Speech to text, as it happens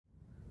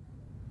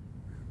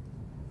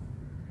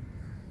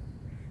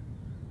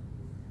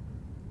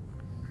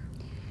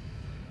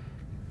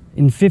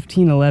In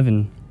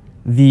 1511,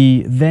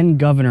 the then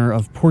governor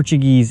of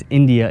Portuguese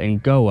India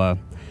and Goa,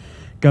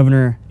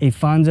 Governor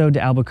Afonso de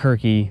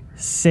Albuquerque,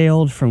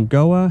 sailed from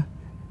Goa,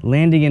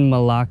 landing in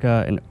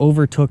Malacca, and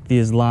overtook the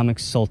Islamic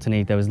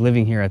Sultanate that was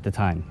living here at the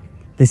time.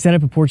 They set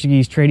up a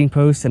Portuguese trading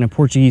post and a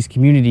Portuguese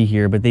community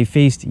here, but they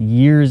faced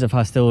years of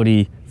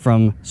hostility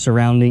from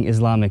surrounding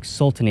Islamic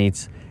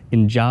sultanates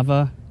in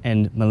Java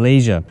and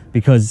Malaysia,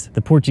 because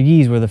the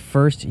Portuguese were the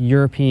first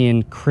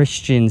European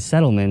Christian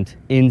settlement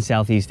in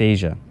Southeast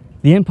Asia.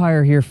 The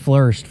empire here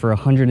flourished for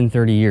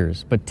 130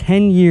 years, but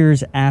 10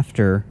 years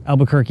after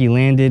Albuquerque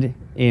landed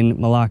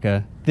in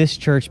Malacca, this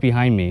church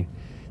behind me,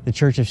 the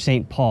Church of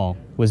St. Paul,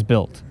 was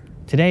built.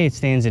 Today it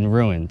stands in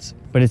ruins,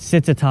 but it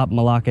sits atop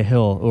Malacca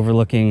Hill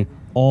overlooking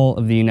all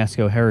of the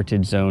UNESCO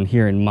Heritage Zone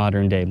here in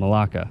modern-day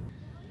Malacca.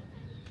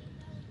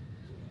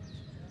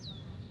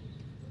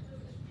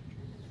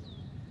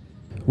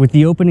 With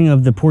the opening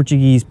of the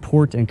Portuguese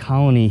port and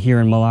colony here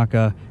in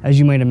Malacca, as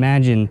you might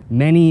imagine,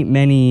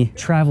 many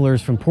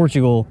travelers from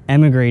Portugal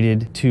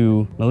emigrated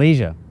to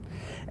Malaysia,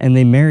 and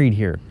they married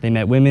here. They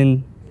met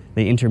women,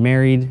 they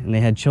intermarried, and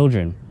they had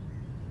children.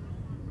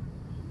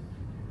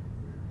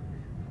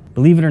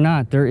 Believe it or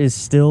not, there is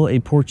still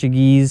a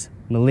Portuguese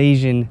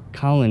Malaysian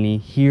colony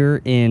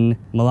here in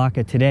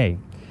Malacca today.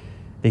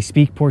 They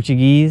speak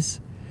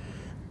Portuguese.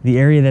 The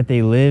area that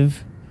they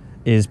live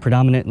is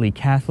predominantly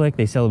Catholic.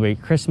 They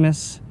celebrate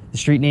Christmas. The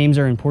street names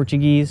are in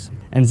Portuguese.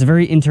 And it's a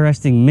very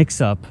interesting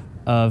mix-up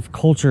of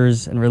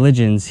cultures and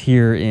religions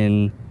here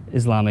in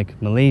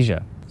Islamic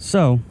Malaysia.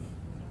 So,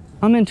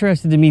 I'm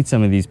interested to meet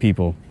some of these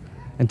people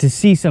and to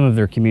see some of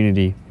their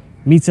community,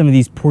 meet some of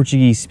these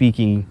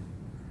Portuguese-speaking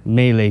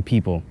Malay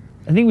people.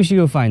 I think we should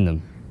go find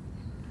them.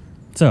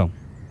 So,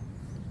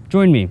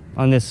 join me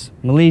on this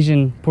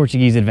Malaysian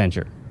Portuguese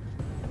adventure.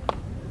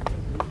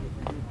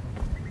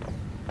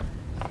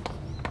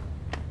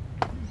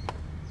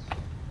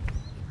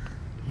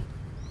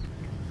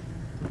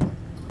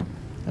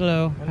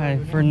 Hello, hi,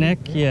 for Nick,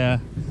 yeah.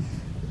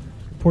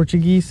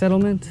 Portuguese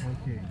settlement?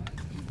 Okay.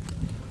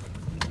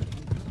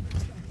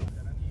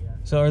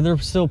 So are there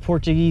still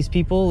Portuguese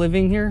people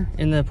living here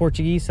in the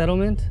Portuguese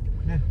settlement?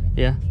 Yeah.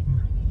 Yeah.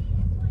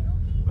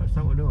 But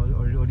some of them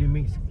already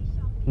mixed.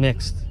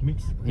 Mixed?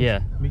 Mixed. Yeah.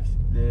 Mixed.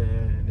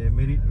 They're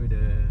married with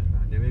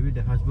maybe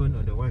the husband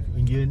or the wife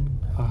Indian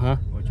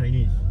or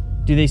Chinese.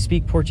 Do they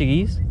speak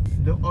Portuguese?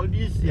 All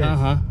these,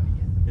 yes.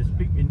 They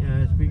speak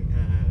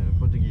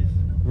Portuguese.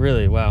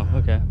 Really? Wow,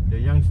 okay. The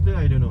youngster,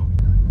 I don't know.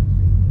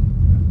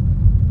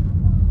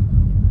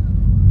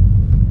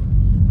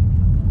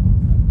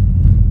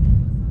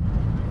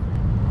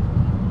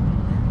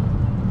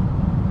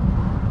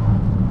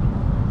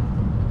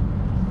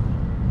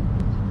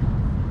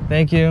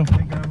 Thank you.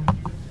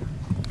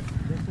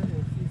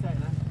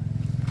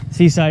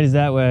 Seaside is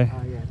that way.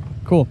 Yeah.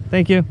 Cool,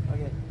 thank you.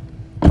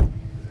 Okay.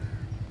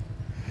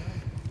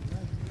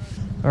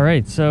 All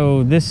right,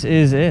 so this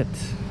is it.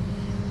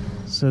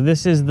 So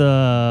this is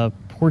the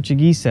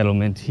Portuguese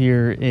settlement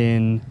here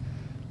in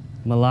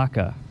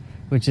Malacca,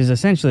 which is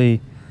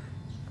essentially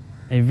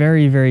a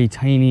very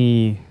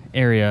tiny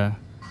area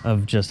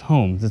of just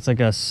homes. It's like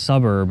a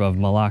suburb of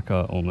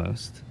Malacca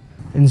almost.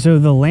 And so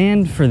the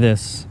land for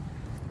this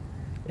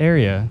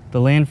area, the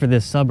land for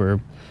this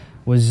suburb,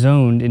 was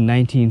zoned in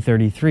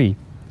 1933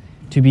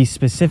 to be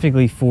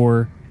specifically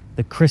for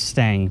the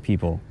Kristang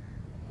people,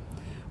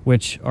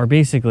 which are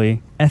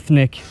basically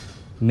ethnic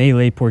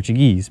Malay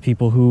Portuguese,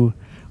 people who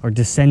are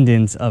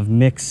descendants of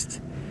mixed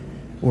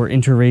or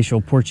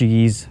interracial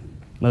Portuguese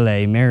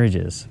Malay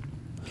marriages.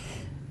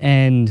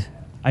 And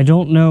I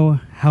don't know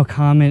how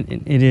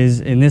common it is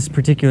in this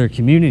particular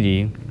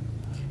community,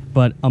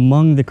 but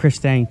among the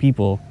Kristang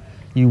people,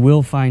 you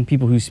will find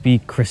people who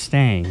speak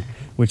Kristang,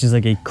 which is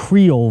like a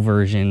Creole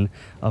version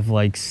of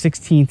like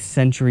 16th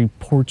century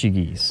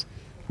Portuguese,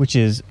 which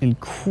is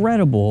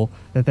incredible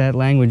that that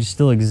language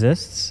still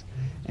exists.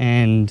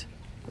 And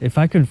if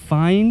I could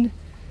find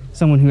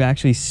someone who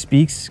actually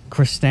speaks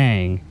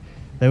Kristang,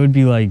 that would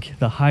be like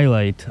the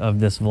highlight of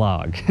this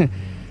vlog.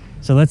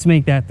 So let's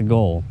make that the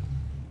goal.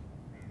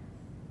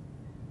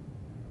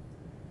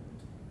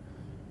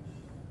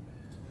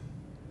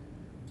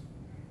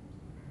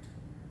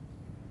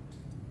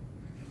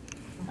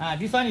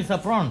 This one is a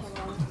prawns.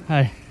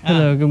 Hi.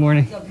 Hello, good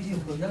morning.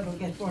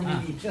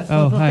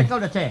 Oh, hi. Take out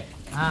the chair.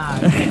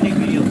 You can take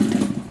video.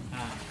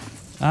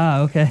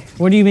 Okay.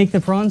 What do you make the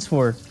prawns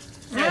for?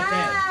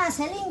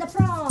 Selling the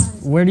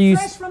prawns. Where do you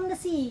fresh from the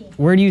sea?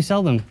 Where do you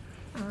sell them?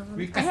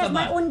 I have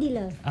my own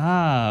dealer.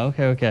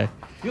 Okay.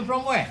 You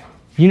from where?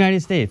 United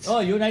States.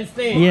 Oh, United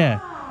States. Yeah.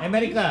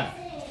 America.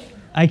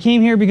 I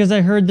came here because I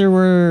heard there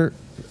were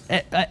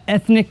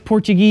ethnic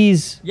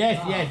Portuguese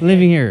Yes.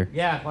 living here.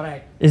 Yeah,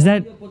 correct. Is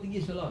that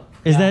Portuguese a lot.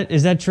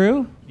 is that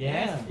true?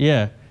 Yes.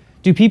 Yeah.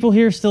 Do people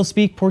here still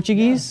speak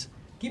Portuguese?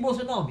 Kibo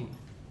Sonobi.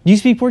 Do you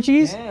speak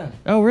Portuguese? Yeah.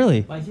 Oh,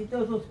 really? My sister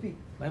also speak.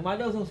 My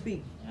mother also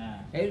speak.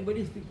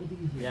 Everybody speak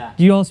Portuguese. Yeah.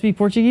 Do you all speak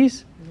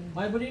Portuguese?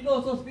 My brother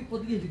also speak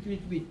Portuguese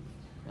little bit.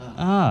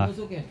 Ah.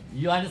 Also can.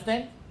 You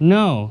understand?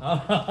 No.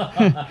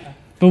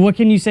 But what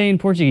can you say in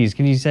Portuguese?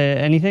 Can you say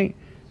anything?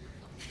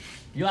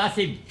 You ask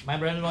him. My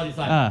brother-in-law this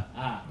one.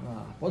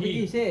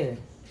 Portuguese say,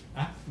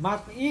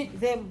 eat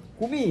say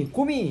kumi.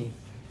 Kumi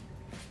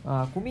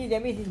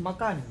that means it's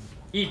makan.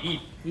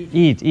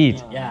 Eat.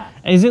 Yeah.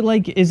 Is it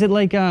like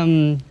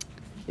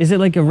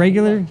a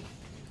regular?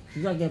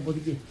 You got get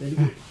Portuguese. Very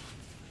good.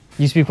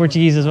 You speak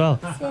Portuguese as well?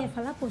 Say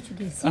fala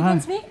Portuguese. You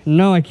can speak?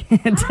 No, I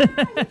can't.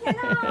 You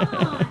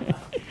cannot.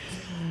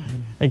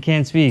 I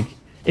can't speak.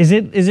 Is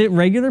it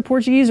regular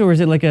Portuguese or is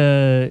it like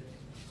a?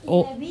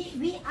 Yeah,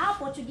 we are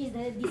Portuguese,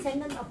 the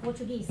descendants of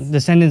Portuguese.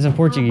 Descendants of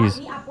Portuguese.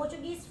 But we are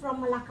Portuguese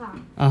from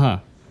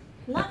Malacca.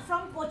 Not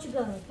from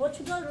Portugal.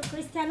 Portugal,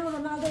 Cristiano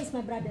Ronaldo is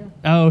my brother.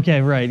 Oh,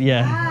 okay, right,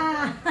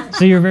 yeah.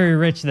 So you're very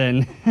rich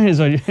then, is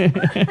what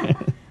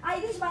I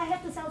wish, but I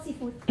have to sell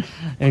seafood.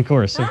 Of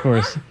course.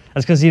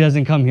 That's because he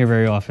doesn't come here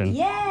very often.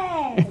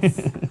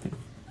 Yes.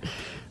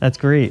 That's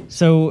great.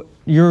 So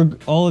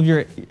all of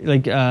your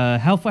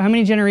how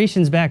many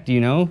generations back do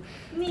you know?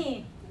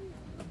 Me.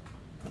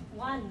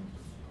 1,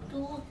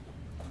 2,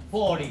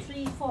 40.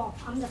 3, 4.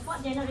 I'm the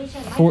 4th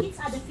generation. My Four- kids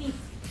are the 5th.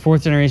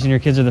 4th generation. Your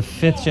kids are the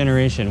 5th Yes.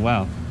 generation.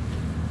 Wow.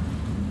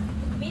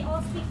 We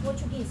all speak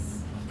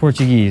Portuguese.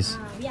 Portuguese.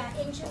 We are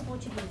ancient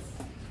Portuguese.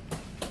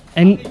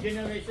 And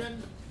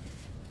Generation.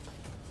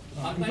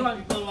 This one-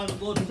 People want to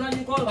go This one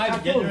you call 5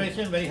 kachoro.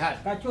 generation very hard.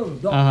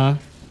 Kachoro, dog.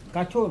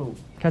 Kachoro.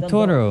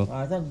 Katoro.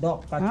 Some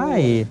dog. Kachoro.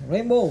 Hi.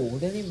 Rainbow.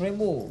 The name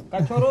Rainbow.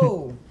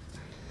 Kachoro.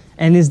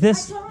 And is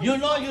this You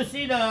know, you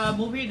see the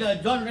movie, the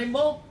John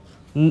Rainbow?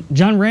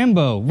 John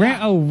Rambo?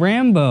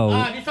 Rambo.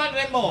 This one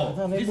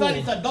Rainbow. This one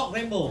is a dog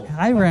Rainbow.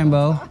 Hi,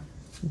 Rambo.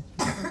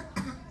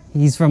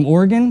 He's from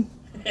Oregon.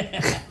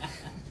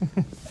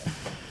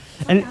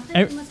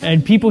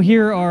 and people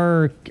here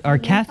are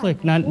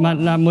Catholic, not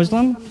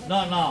Muslim.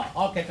 No,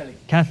 all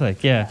Catholic.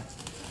 Catholic, yeah.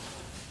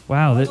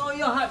 Wow. No,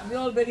 you're hard. We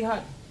all very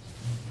hard.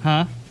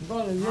 Huh?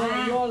 Because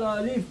you all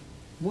live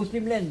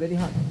Muslim land very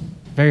hard.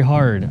 Very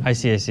hard. I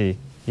see.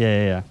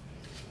 Yeah.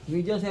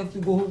 We just have to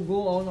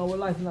go on our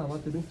life now.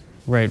 What to do?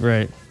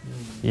 Right.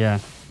 Yeah.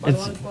 But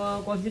It's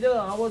consider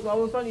our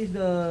son is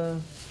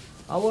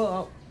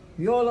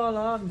you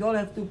all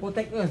have to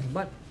protect us,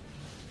 but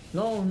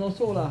no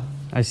so lah.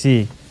 I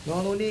see. You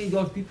all only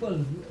your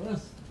people,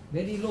 us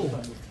very low.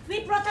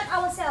 We protect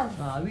ourselves.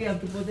 We have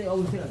to protect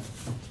ourselves.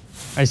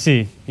 I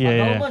see. Yeah.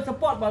 Government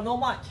support, but not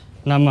much.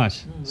 Not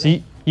much. So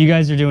you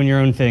guys are doing your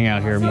own thing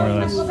out here, So more or we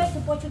must go less. back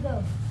to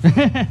Portugal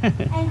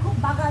and cook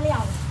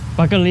bacalhau.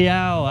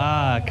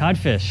 Bacalhau,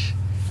 codfish.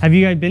 Have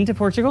you guys been to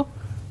Portugal?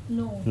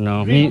 No.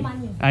 No, Really?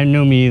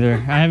 me either.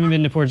 I haven't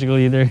been to Portugal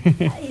either.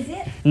 Is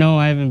it? No,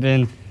 I haven't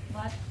been.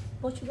 But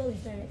Portugal is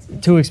very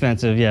expensive. Too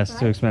expensive. Yes,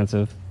 too Right?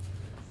 expensive.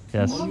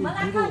 Yes,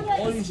 Malacca here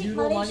all is is cheap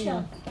Euro money,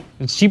 Malaysia.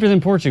 it's cheaper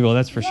than Portugal,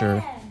 that's for sure.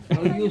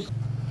 Yeah.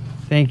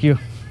 Thank you.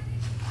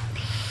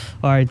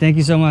 All right, thank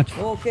you so much.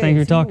 Okay, Thank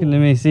you for see talking you. to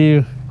me. See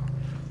you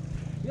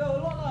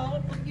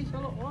all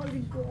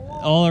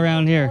all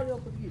around here.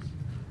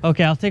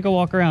 Okay, I'll take a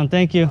walk around.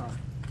 Thank you.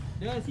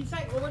 The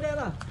seaside over there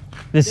lah.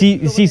 The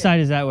over seaside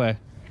is that way.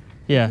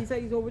 Yeah.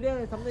 Seaside is over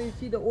there. Sometimes you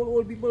see the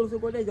old people also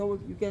go there.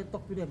 You can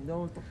talk to them. They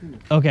will talk to you.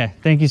 Okay,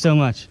 thank you so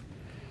much.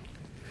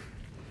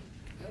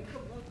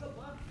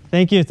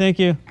 Thank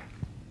you.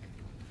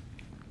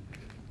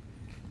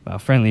 Wow,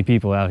 friendly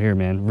people out here,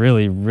 man.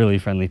 Really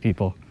friendly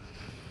people.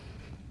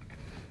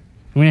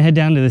 I'm gonna head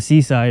down to the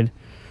seaside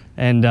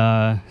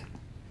and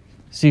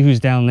see who's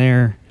down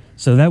there.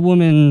 So that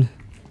woman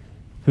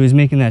who was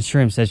making that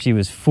shrimp said she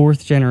was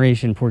 4th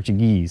generation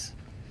Portuguese.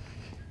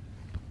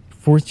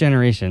 4th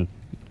generation.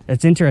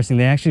 That's interesting.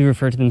 They actually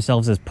refer to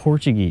themselves as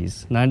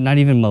Portuguese, not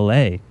even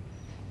Malay.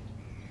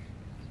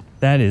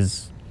 That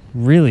is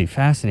really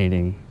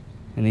fascinating.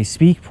 And they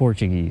speak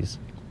Portuguese.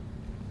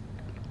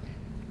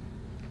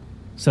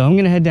 So I'm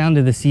gonna head down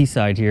to the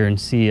seaside here and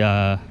see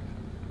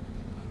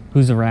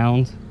who's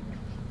around.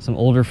 Some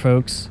older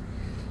folks.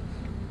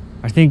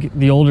 I think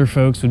the older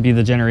folks would be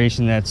the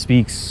generation that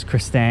speaks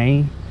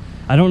Kristang.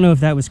 I don't know if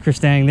that was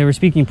Kristang. They were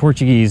speaking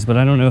Portuguese, but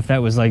I don't know if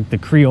that was like the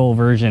Creole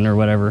version or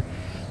whatever.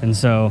 And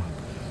so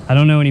I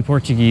don't know any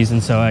Portuguese,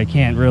 and so I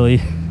can't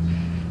really.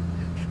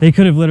 They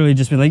could have literally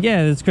just been like,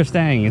 yeah, it's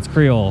Kristang, it's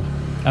Creole.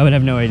 I would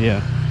have no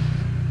idea.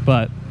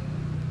 But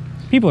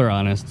people are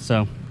honest,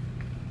 so.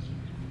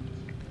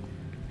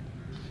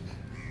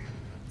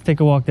 Let's take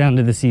a walk down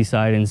to the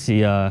seaside and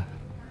see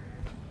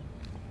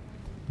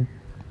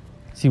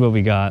what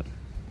we got.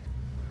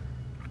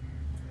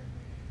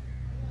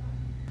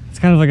 It's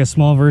kind of like a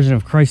small version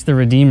of Christ the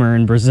Redeemer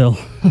in Brazil.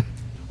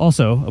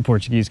 Also a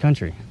Portuguese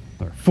country,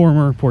 or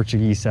former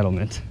Portuguese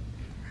settlement.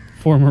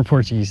 Former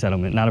Portuguese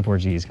settlement, not a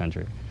Portuguese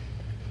country.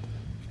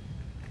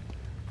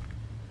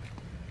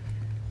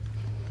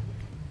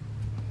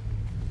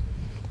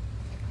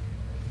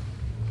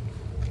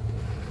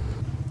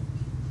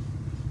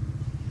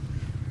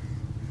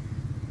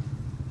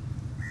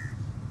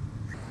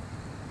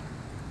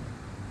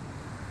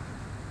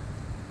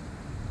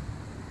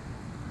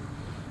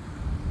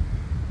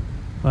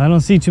 Well, I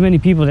don't see too many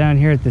people down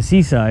here at the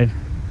seaside.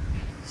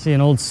 See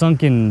an old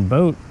sunken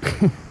boat.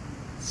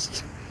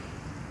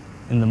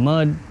 in the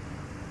mud,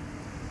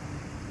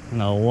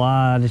 and a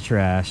lot of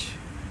trash.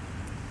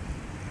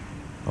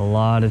 A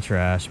lot of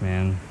trash,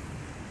 man.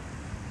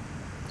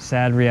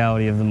 Sad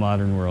reality of the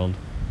modern world.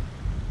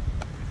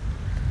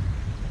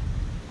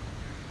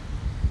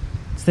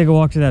 Let's take a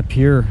walk to that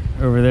pier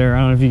over there. I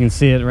don't know if you can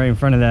see it right in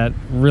front of that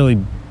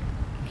really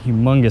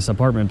humongous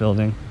apartment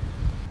building.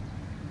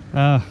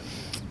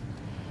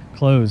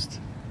 Closed.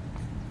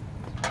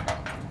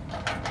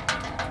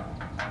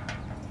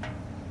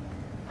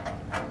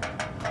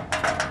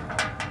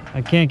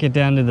 I can't get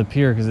down to the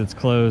pier because it's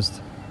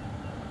closed.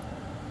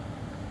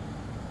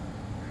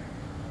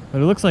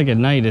 But it looks like at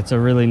night it's a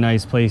really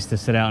nice place to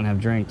sit out and have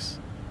drinks.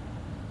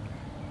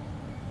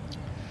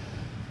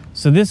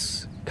 So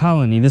this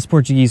colony, this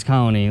Portuguese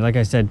colony, like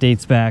I said,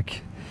 dates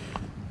back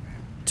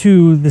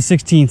to the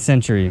 16th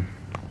century.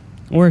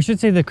 Or I should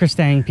say the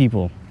Kristang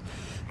people.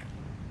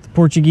 The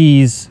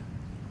Portuguese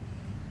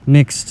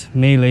mixed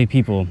Malay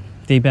people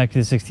date back to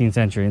the 16th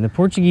century. And the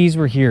Portuguese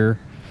were here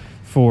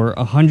for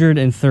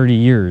 130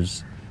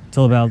 years,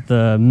 till about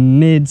the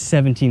mid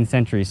 17th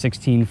century,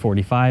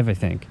 1645, I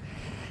think,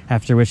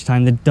 after which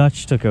time the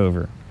Dutch took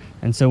over.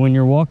 And so when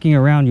you're walking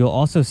around, you'll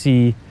also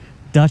see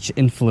Dutch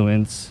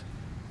influence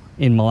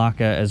in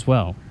Malacca as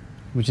well,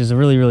 which is a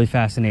really, really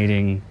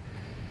fascinating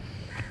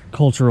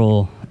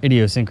cultural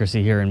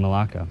idiosyncrasy here in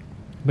Malacca.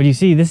 But you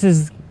see, this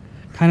is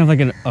kind of like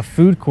a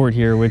food court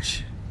here,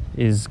 which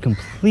is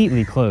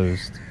completely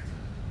closed.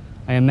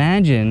 I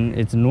imagine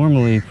it's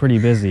normally pretty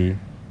busy.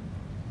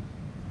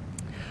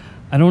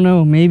 I don't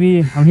know,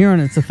 maybe I'm here on,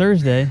 it's a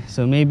Thursday,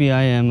 so maybe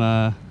I am,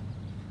 I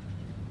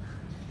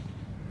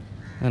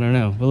don't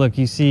know. But look,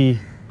 you see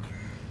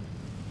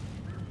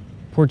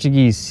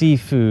Portuguese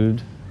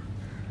seafood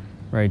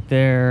right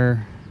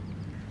there.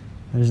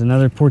 There's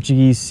another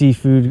Portuguese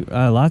seafood,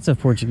 lots of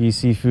Portuguese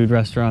seafood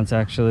restaurants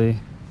actually.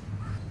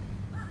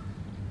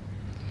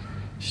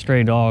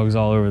 Stray dogs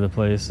all over the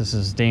place. This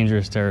is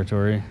dangerous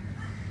territory.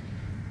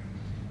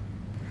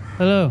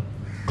 Hello.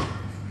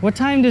 What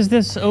time does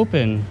this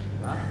open?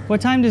 What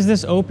time does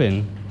this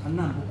open? 6,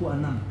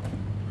 pukul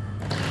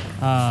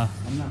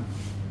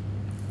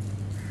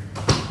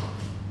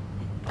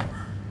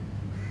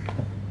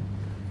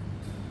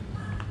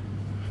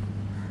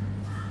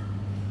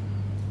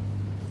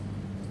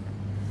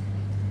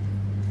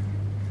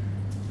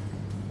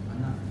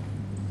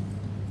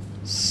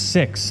 6.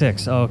 6.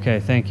 Six. Oh, okay,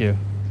 thank you.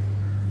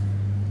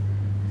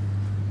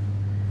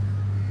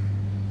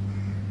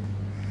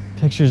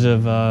 Pictures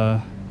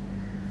of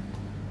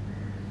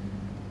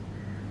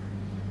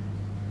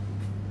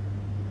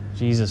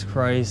Jesus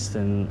Christ,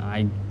 and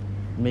I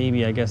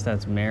guess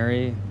that's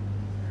Mary.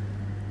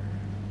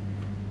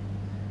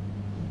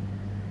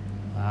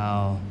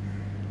 Wow.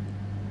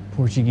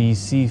 Portuguese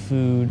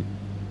seafood.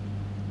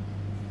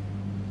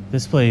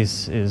 This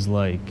place is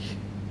like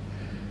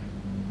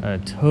a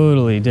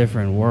totally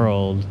different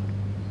world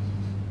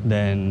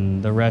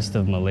than the rest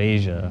of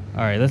Malaysia.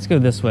 All right, let's go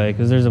this way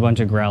because there's a bunch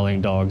of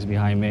growling dogs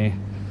behind me.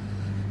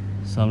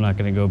 So I'm not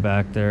gonna go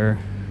back there.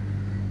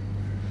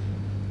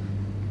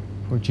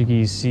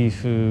 Portuguese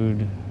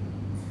seafood.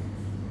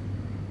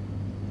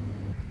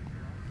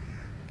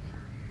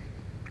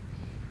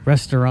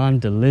 Restaurant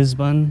de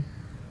Lisbon.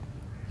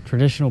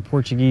 Traditional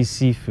Portuguese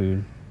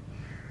seafood.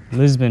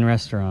 Lisbon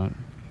restaurant.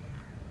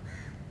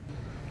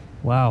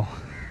 Wow.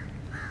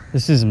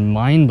 This is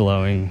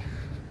mind-blowing.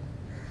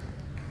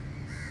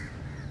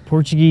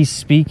 Portuguese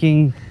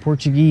speaking,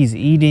 Portuguese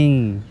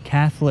eating,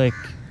 Catholic.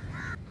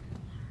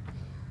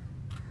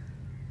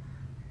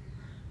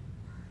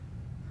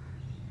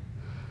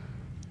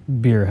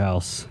 Beer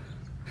house.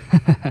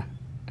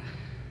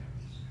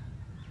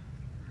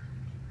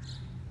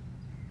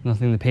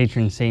 Nothing the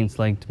patron saints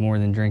liked more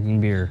than drinking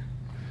beer.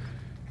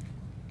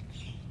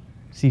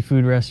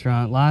 Seafood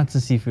restaurant, lots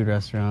of seafood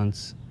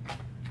restaurants.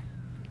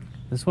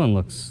 This one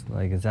looks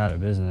like it's out of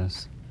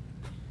business.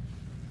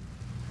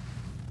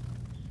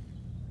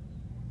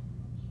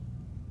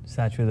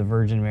 Statue of the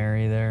Virgin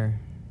Mary there.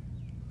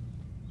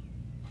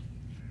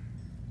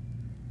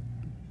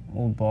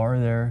 Old bar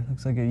there.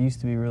 Looks like it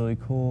used to be really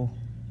cool.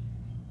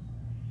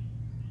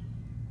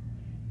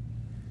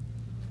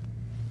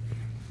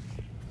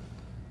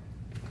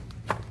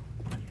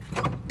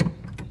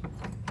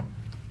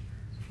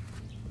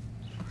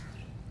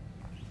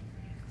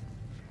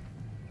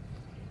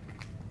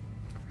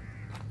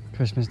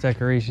 Christmas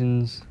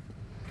decorations.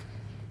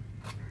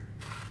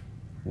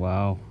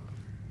 Wow.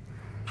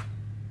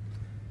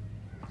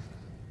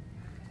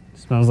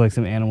 Smells like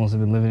some animals have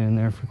been living in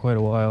there for quite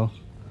a while.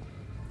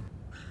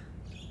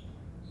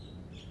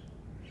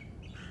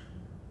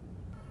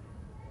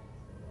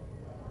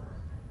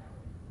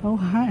 Oh,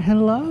 hi,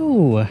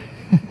 hello.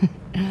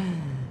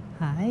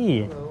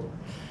 Hi. Hello.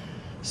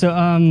 So,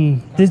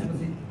 this,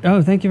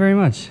 oh, thank you very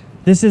much.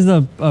 This is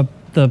the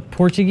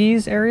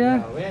Portuguese area?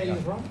 Where are you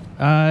from?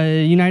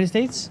 United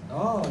States?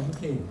 Oh,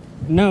 UK.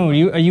 No,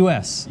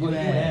 US.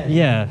 US.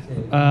 Yeah.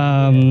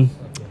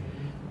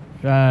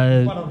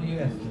 Part of the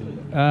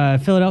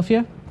US.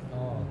 Philadelphia? Oh,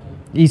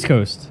 okay. East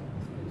Coast.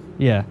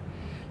 Yeah.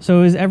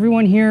 So is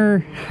everyone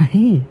here,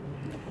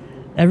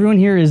 everyone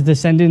here is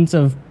descendants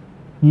of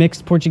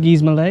mixed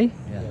Portuguese Malay?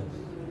 Yeah.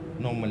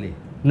 No Malay.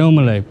 No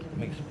Malay,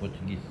 Mixed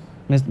Portuguese.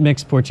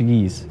 mixed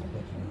Portuguese.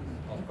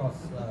 Of course,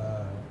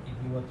 if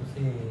you were to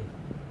say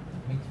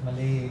mixed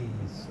Malay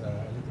is a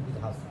little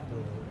bit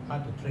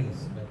hard to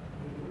trace, but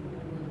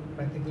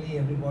practically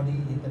everybody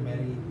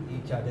intermarried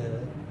each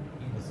other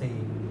in the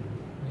same,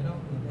 in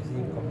the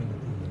same community.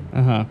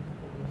 Uh-huh.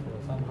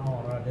 So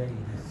somehow or other, it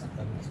is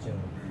a mixture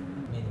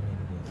of many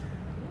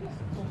years,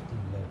 since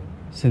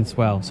 1511. Since,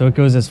 wow, so it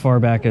goes as far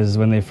back as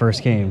when they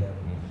first came.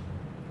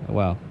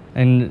 Wow.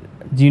 And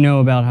do you know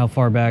about how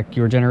far back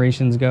your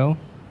generations go?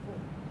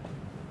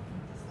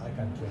 I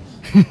can't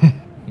trace.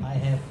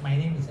 My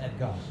name is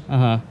Edgar.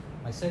 Uh-huh.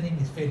 My surname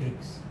is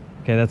Fredericks.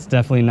 Okay, that's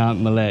definitely not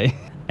Malay.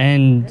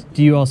 And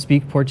do you all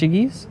speak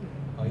Portuguese?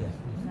 Oh yes,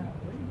 we speak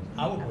Portuguese.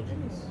 Our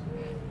Portuguese.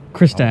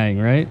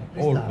 Kristang, right?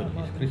 Old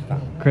Portuguese.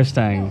 Kristang.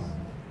 Kristang.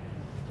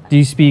 Do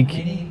you speak...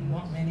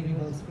 Not many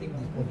people speak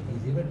this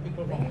Portuguese. Even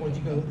people from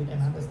Portugal, they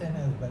can understand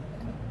us, but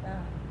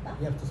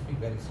we have to speak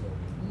very slowly.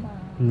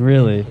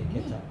 Really?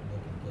 They catch up.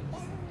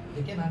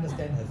 They can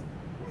understand us.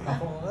 But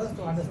for us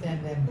to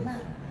understand them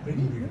is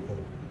pretty difficult.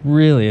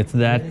 Really? It's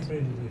that...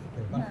 Pretty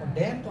difficult. But for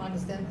them to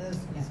understand us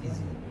is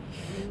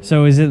easier.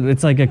 So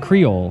it's like a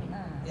Creole?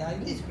 Yeah,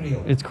 it is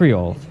Creole. It's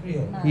Creole. It's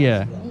Creole.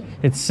 Yeah.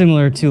 It's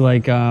similar to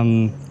like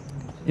in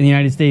the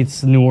United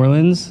States, New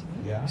Orleans,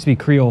 Yeah. you speak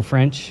Creole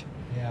French.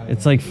 Yeah,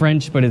 It's like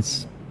French, but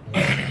it's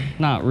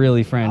not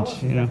really French, Ours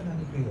is you know?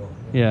 definitely Creole.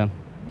 Yeah.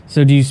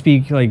 So do you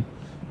speak like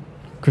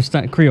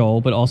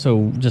Creole, but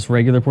also just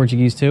regular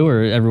Portuguese too,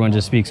 or everyone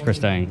just speaks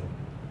Kristang?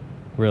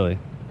 Really?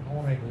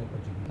 All regular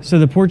Portuguese. So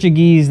the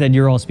Portuguese that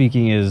you're all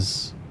speaking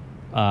is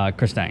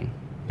Kristang,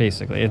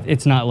 basically.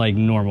 It's not like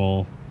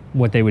normal,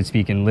 what they would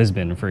speak in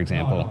Lisbon, for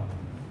example. No.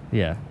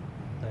 Yeah.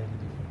 Entirely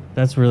different.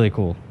 That's really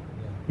cool.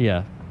 Yeah.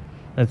 Yeah.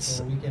 That's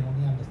So we can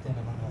only understand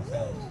among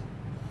ourselves.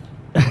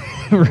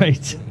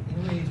 right. In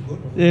a way, it's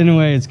good. In a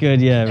way, it's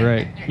good. Yeah,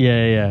 right.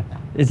 Yeah.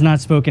 It's not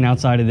spoken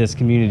outside of this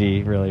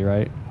community, really,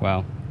 right?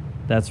 Wow.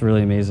 That's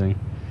really amazing.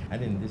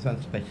 And then this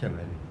one special,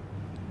 right?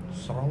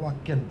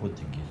 Sarawakian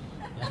Portuguese.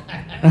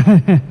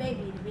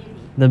 Baby.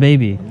 The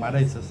baby. Mother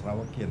is a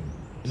Sarawakian.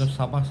 You know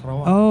Sabah,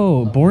 Sarawak?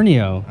 Oh,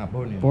 Borneo.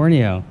 Borneo.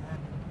 Borneo.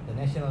 The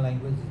national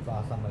language is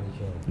Bahasa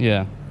Malaysia.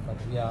 Yeah. But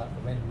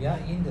when we are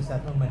in the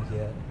settlement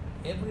here,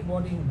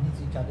 everybody who meets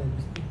each other,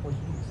 we speak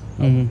Portuguese.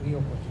 Mhm.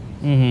 Creole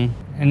Portuguese.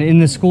 Mm-hmm. And in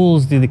the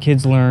schools, do the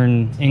kids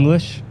learn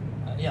English?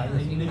 Yeah,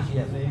 yes, English,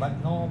 yes,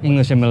 but no.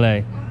 English and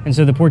Malay. And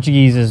so the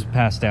Portuguese is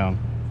passed down.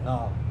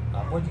 No,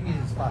 Portuguese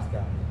is passed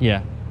down.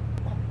 Yeah.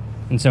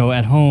 And so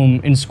at home,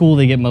 in school,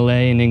 they get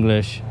Malay and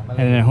English, and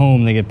then at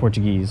home, they get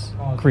Portuguese,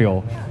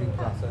 Creole. Mandarin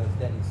classes,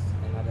 that is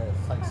another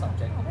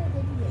subject.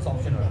 It's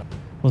optional.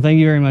 Well, thank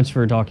you very much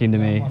for talking to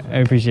me. I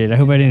appreciate it. I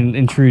hope I didn't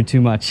intrude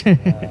too much. It's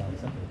okay.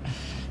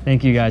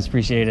 Thank you guys.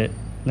 Appreciate it.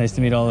 Nice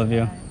to meet all of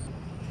you.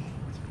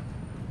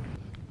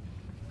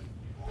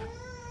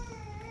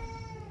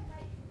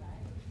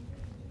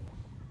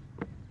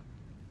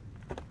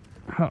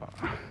 Oh.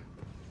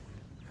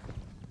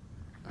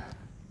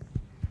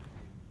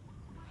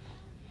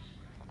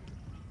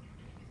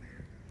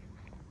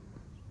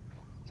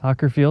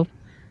 Soccer field.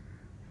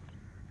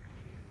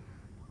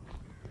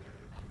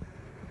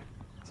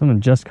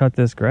 Someone just cut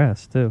this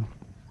grass too.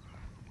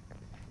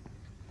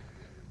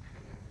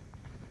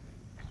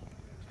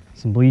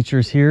 Some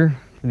bleachers here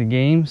for the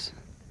games.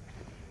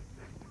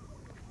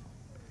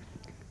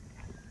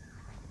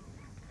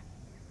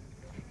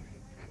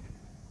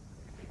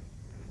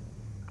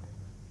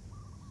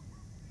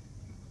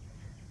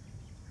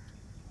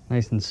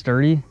 Nice and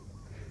sturdy.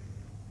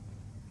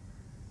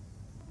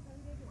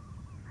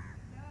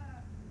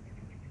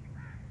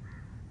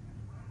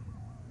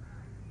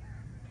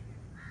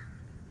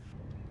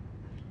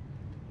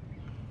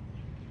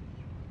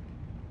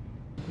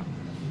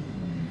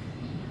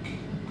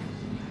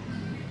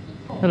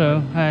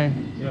 Hello, hi.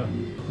 Yeah.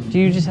 Do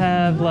you just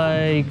have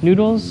like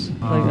noodles?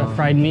 Like a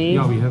fried meat?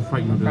 Yeah, we have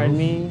fried noodles. Fried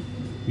meat?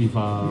 With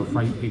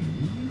fried egg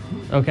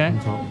Okay. on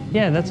top.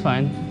 Yeah, that's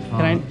fine.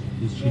 Can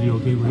Is chili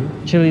okay for you?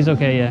 Chili's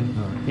okay, yeah.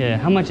 Alright. Yeah,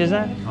 how much is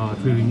that?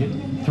 3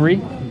 ringgit.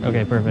 3?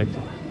 Okay, perfect.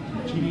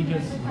 Chili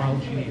just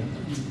mild chili.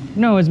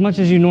 No, as much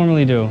as you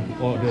normally do.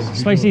 Oh, the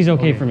Spicy's usual-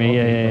 okay for me,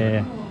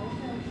 yeah.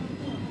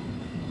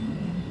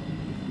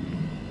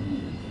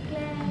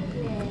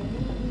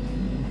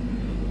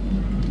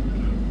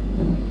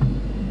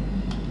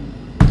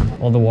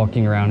 All the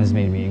walking around has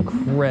made me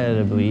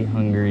incredibly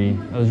hungry.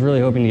 I was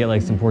really hoping to get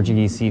like some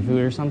Portuguese seafood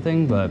or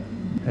something, but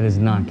that is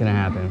not gonna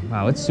happen.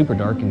 Wow, it's super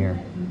dark in here.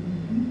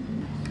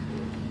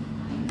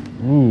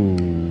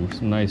 Ooh,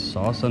 some nice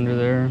sauce under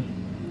there.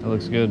 That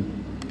looks good.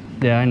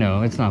 Yeah, I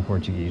know, it's not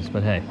Portuguese,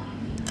 but hey,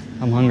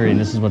 I'm hungry and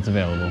this is what's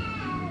available.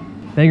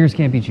 Beggars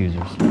can't be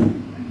choosers.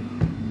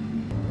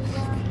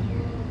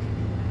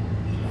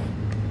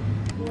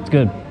 It's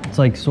good. It's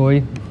like soy,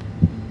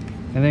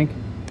 I think,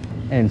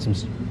 and some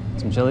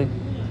chili.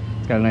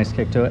 It's got a nice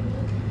kick to it.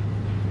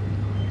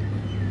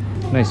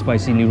 Nice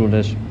spicy noodle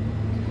dish.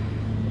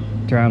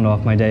 walked around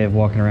off my day of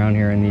walking around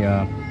here in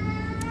the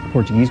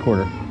Portuguese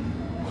Quarter.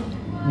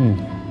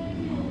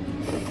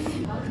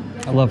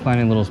 I love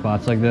finding little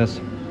spots like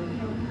this.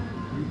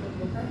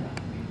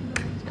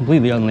 It's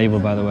completely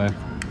unlabeled, by the way.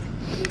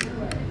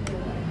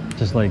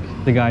 Just like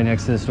the guy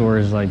next to the store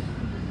is like,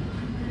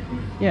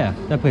 yeah,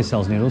 that place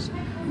sells noodles.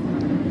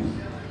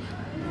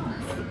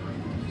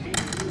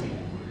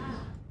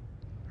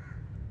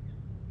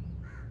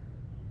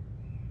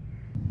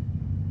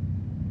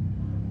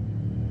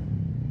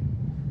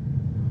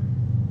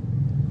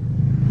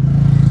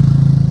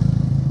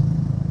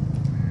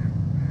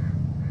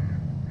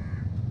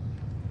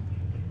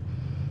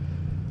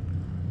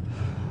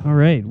 All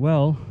right,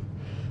 well,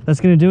 that's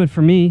gonna do it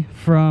for me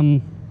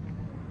from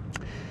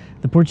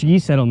the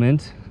Portuguese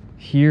settlement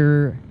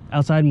here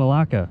outside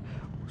Malacca.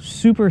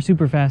 Super,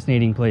 super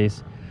fascinating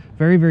place.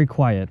 Very, very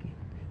quiet.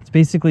 It's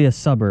basically a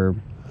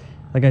suburb,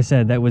 like I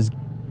said, that was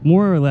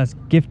more or less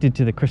gifted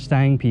to the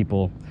Kristang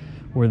people,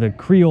 or the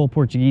Creole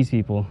Portuguese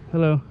people.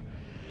 Hello.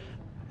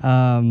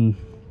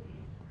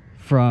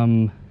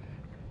 From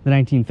the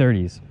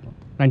 1930s.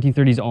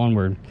 1930s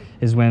onward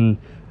is when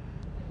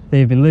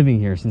they've been living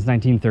here, since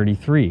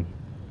 1933.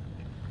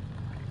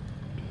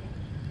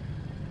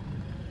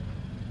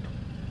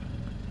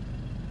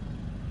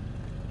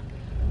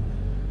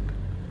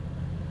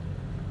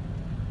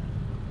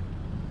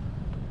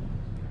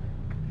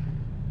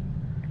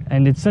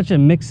 And it's such a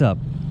mix-up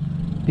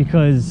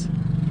because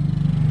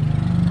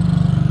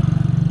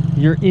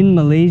you're in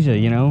Malaysia,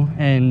 you know,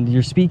 and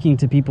you're speaking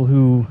to people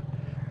who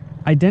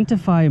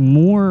identify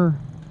more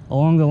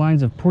along the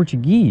lines of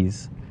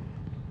Portuguese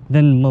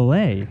than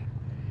Malay,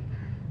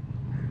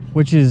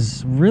 which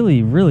is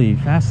really, really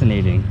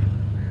fascinating.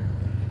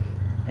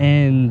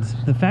 And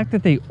the fact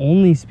that they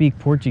only speak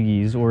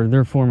Portuguese, or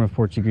their form of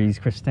Portuguese,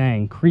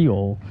 Kristang,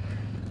 Creole,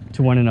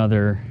 to one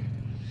another,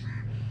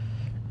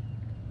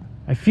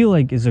 I feel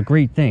like is a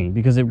great thing,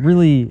 because it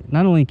really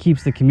not only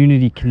keeps the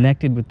community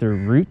connected with their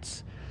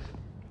roots,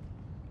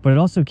 but it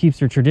also keeps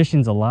their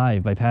traditions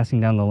alive by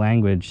passing down the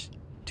language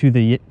to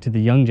the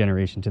young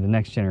generation, to the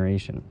next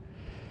generation.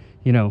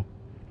 You know,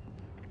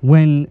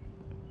 when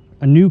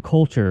a new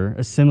culture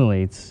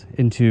assimilates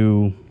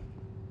into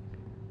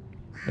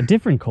a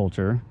different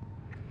culture,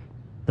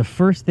 the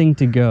first thing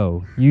to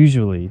go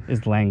usually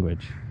is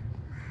language.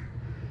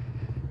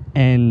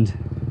 And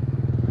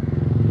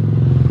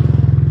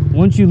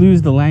once you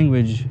lose the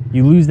language,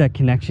 you lose that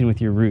connection with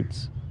your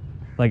roots.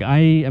 Like, I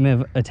am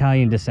of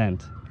Italian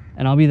descent,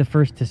 and I'll be the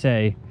first to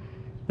say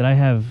that I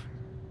have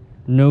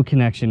no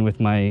connection with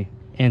my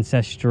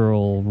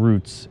ancestral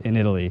roots in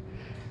Italy.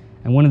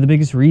 And one of the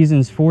biggest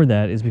reasons for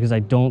that is because I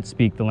don't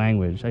speak the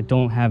language. I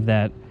don't have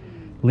that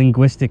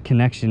linguistic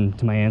connection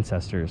to my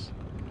ancestors.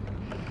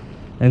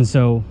 And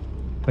so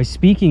by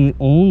speaking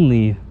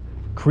only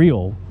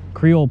Creole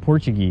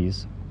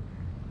Portuguese,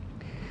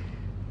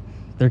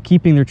 they're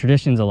keeping their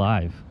traditions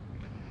alive.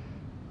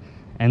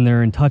 And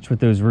they're in touch with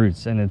those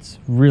roots. And it's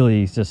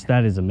really just,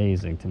 that is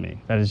amazing to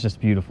me. That is just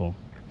beautiful.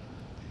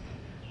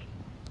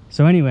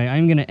 So anyway,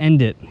 I'm gonna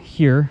end it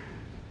here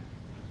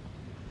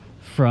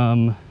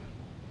from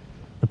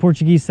the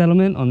Portuguese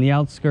settlement on the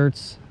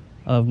outskirts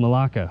of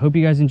Malacca. Hope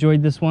you guys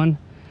enjoyed this one.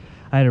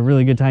 I had a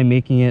really good time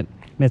making it,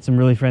 met some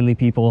really friendly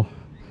people,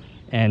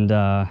 and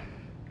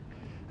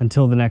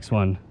until the next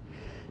one,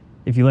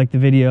 if you liked the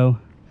video,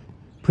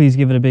 please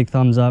give it a big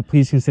thumbs up.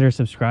 Please consider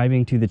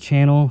subscribing to the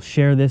channel,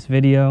 share this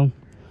video.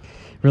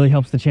 It really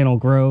helps the channel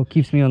grow,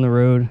 keeps me on the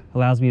road,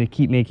 allows me to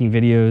keep making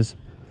videos.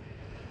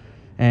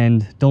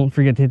 And don't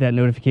forget to hit that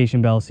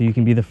notification bell so you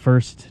can be the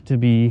first to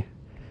be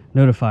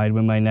notified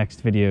when my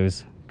next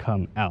videos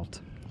come out.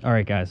 All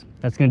right, guys,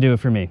 that's gonna do it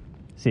for me.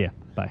 See ya.